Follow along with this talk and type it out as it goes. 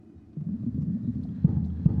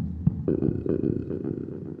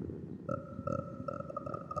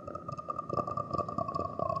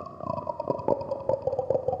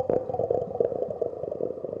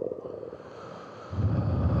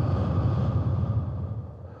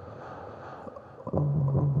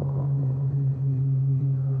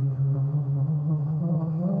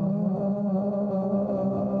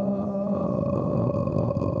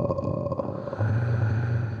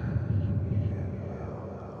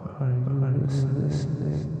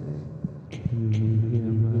listening? Can you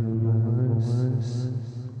hear my voice?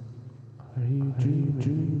 Are you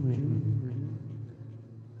dreaming?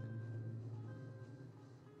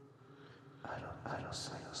 I don't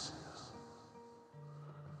see us.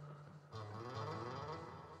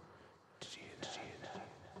 Did you hear that?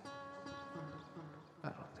 I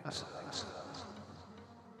don't think so.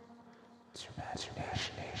 It's your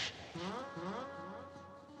imagination.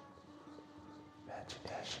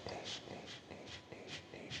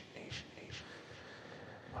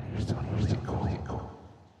 What are you thinking? Cool.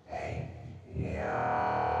 Hey,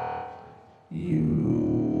 yeah.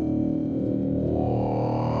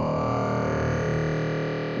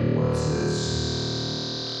 What's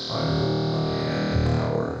this? I hold my hand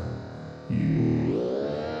power. You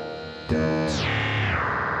don't.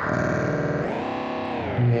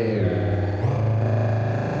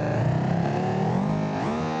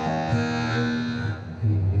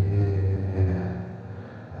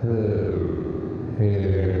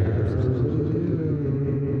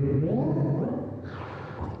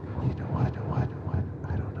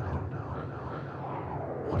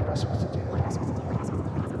 What am I supposed to do?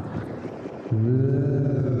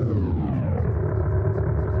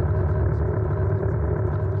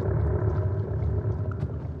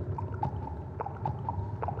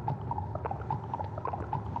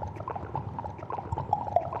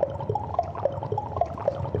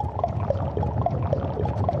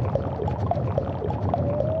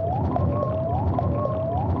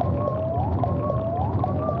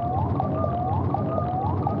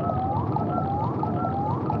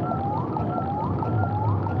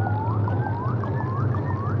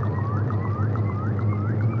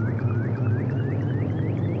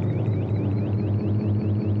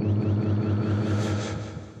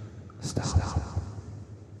 Stop.